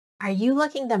Are you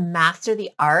looking to master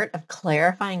the art of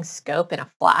clarifying scope in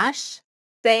a flash?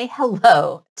 Say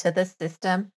hello to the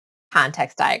system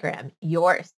context diagram,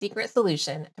 your secret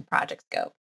solution to project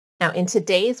scope. Now, in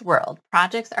today's world,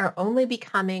 projects are only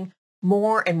becoming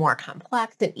more and more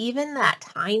complex, and even that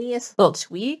tiniest little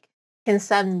tweak can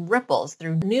send ripples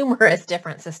through numerous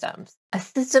different systems. A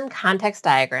system context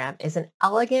diagram is an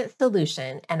elegant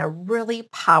solution and a really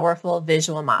powerful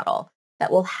visual model that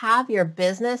will have your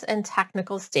business and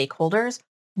technical stakeholders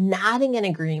nodding in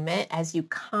agreement as you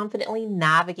confidently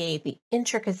navigate the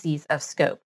intricacies of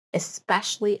scope,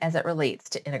 especially as it relates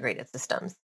to integrated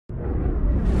systems.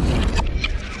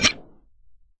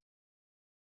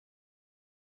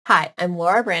 Hi, I'm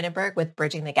Laura Brandenburg with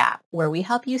Bridging the Gap, where we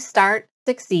help you start,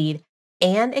 succeed,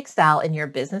 and excel in your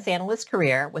business analyst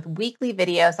career with weekly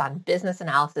videos on business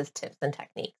analysis tips and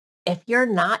techniques. If you're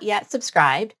not yet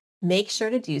subscribed, make sure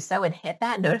to do so and hit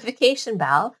that notification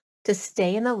bell to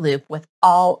stay in the loop with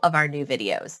all of our new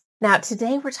videos. Now,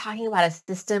 today we're talking about a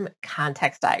system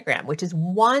context diagram, which is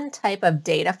one type of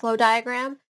data flow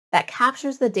diagram that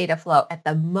captures the data flow at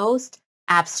the most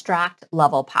abstract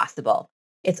level possible.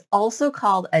 It's also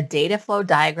called a data flow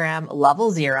diagram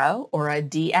level 0 or a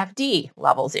DFD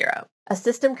level 0. A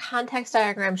system context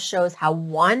diagram shows how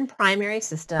one primary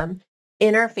system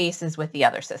interfaces with the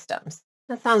other systems.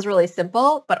 That sounds really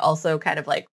simple, but also kind of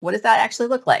like, what does that actually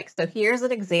look like? So here's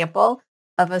an example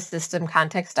of a system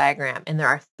context diagram, and there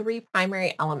are three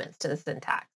primary elements to the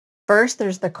syntax. First,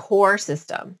 there's the core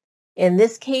system. In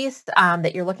this case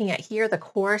that you're looking at here, the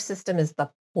core system is the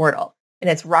portal, and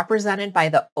it's represented by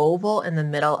the oval in the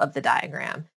middle of the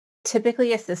diagram.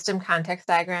 Typically, a system context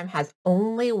diagram has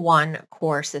only one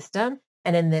core system,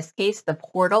 and in this case, the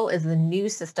portal is the new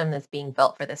system that's being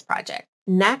built for this project.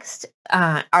 Next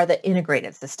are the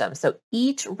integrated systems. So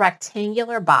each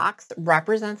rectangular box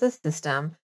represents a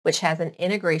system which has an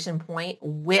integration point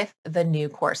with the new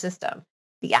core system.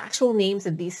 The actual names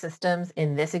of these systems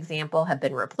in this example have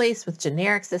been replaced with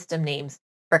generic system names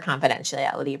for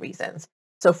confidentiality reasons.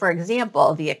 So for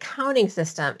example, the accounting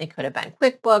system, it could have been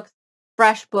QuickBooks,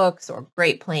 FreshBooks, or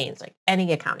Great Plains, like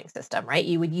any accounting system, right?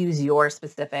 You would use your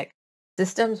specific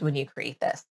systems when you create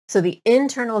this. So the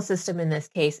internal system in this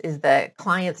case is the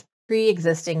client's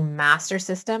pre-existing master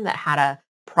system that had a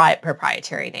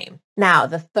proprietary name. Now,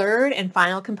 the third and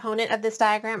final component of this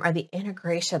diagram are the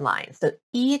integration lines. So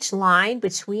each line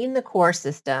between the core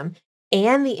system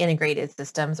and the integrated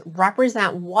systems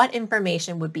represent what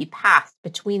information would be passed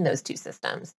between those two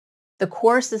systems. The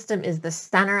core system is the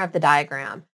center of the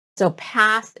diagram. So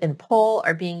pass and pull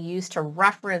are being used to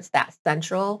reference that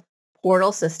central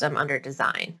portal system under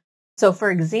design. So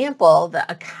for example, the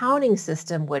accounting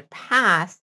system would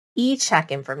pass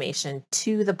e-check information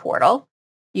to the portal.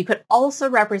 You could also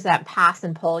represent pass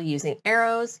and pull using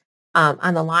arrows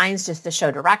on the lines just to show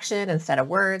direction instead of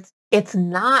words. It's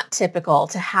not typical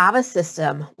to have a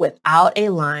system without a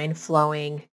line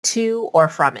flowing to or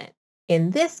from it. In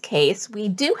this case, we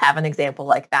do have an example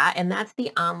like that, and that's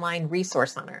the online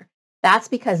resource center. That's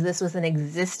because this was an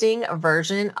existing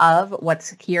version of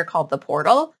what's here called the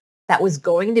portal that was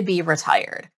going to be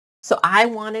retired. So I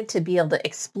wanted to be able to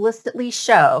explicitly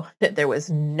show that there was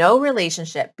no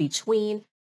relationship between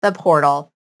the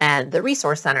portal and the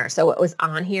resource center. So it was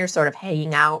on here sort of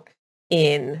hanging out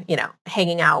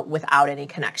without any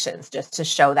connections, just to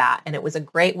show that. And it was a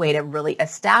great way to really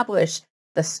establish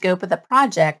the scope of the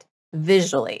project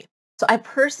visually. So I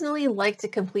personally like to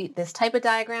complete this type of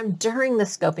diagram during the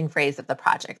scoping phase of the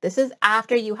project. This is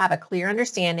after you have a clear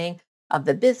understanding of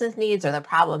the business needs or the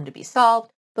problem to be solved,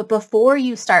 but before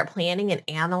you start planning and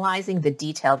analyzing the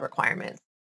detailed requirements.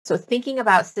 So thinking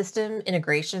about system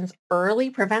integrations early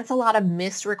prevents a lot of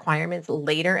missed requirements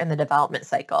later in the development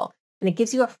cycle, and it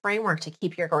gives you a framework to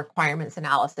keep your requirements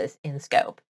analysis in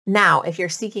scope. Now, if you're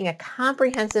seeking a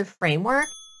comprehensive framework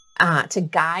to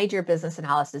guide your business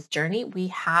analysis journey, we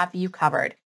have you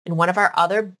covered. In one of our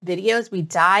other videos, we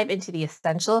dive into the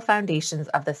essential foundations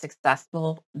of the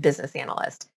successful business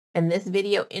analyst. And this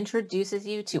video introduces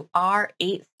you to our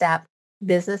 8-step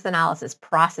business analysis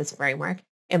process framework,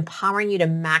 empowering you to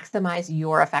maximize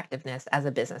your effectiveness as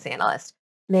a business analyst.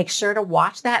 Make sure to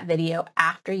watch that video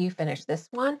after you finish this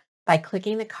one by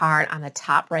clicking the card on the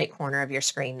top right corner of your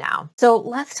screen now. So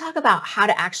let's talk about how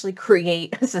to actually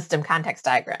create a system context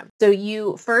diagram. So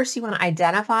you want to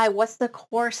identify what's the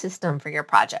core system for your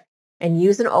project and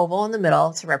use an oval in the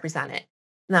middle to represent it.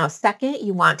 Now, second,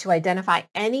 you want to identify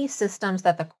any systems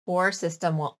that the core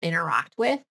system will interact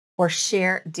with or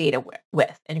share data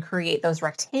with and create those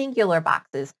rectangular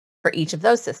boxes for each of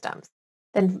those systems.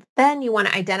 Then you want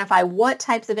to identify what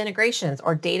types of integrations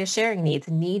or data sharing needs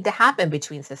need to happen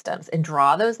between systems and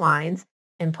draw those lines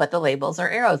and put the labels or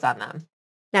arrows on them.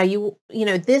 Now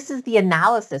this is the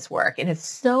analysis work, and it's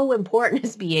so important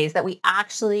as BAs that we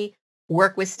actually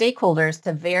work with stakeholders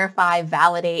to verify,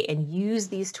 validate, and use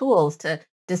these tools to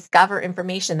discover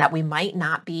information that we might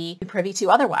not be privy to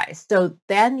otherwise. So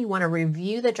then you want to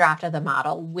review the draft of the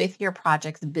model with your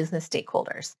project's business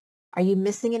stakeholders. Are you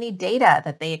missing any data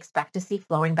that they expect to see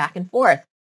flowing back and forth?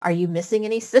 Are you missing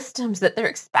any systems that they're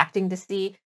expecting to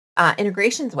see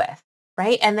integrations with?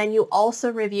 Right. And then you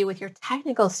also review with your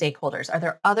technical stakeholders. Are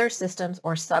there other systems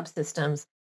or subsystems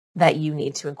that you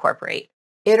need to incorporate?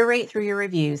 Iterate through your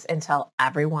reviews until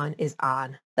everyone is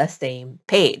on the same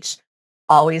page.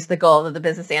 Always the goal of the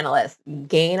business analyst,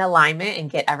 gain alignment and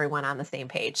get everyone on the same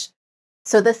page.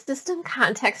 So the system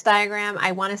context diagram,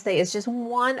 I want to say, is just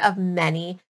one of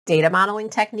many data modeling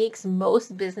techniques.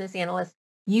 Most business analysts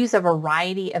use a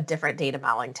variety of different data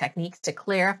modeling techniques to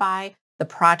clarify the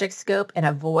project scope and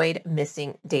avoid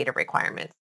missing data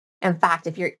requirements. In fact,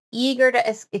 if you're eager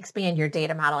to expand your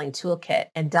data modeling toolkit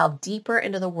and delve deeper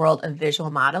into the world of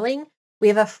visual modeling, we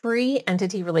have a free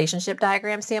entity relationship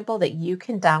diagram sample that you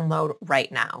can download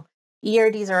right now.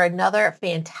 ERDs are another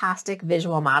fantastic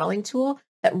visual modeling tool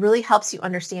that really helps you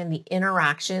understand the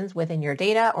interactions within your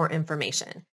data or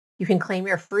information. You can claim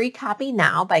your free copy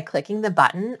now by clicking the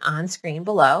button on screen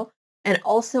below. And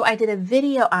also, I did a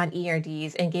video on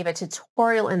ERDs and gave a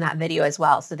tutorial in that video as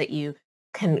well so that you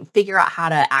can figure out how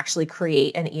to actually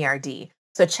create an ERD.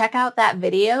 So check out that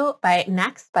video by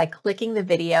clicking the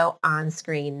video on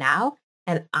screen now,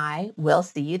 and I will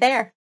see you there.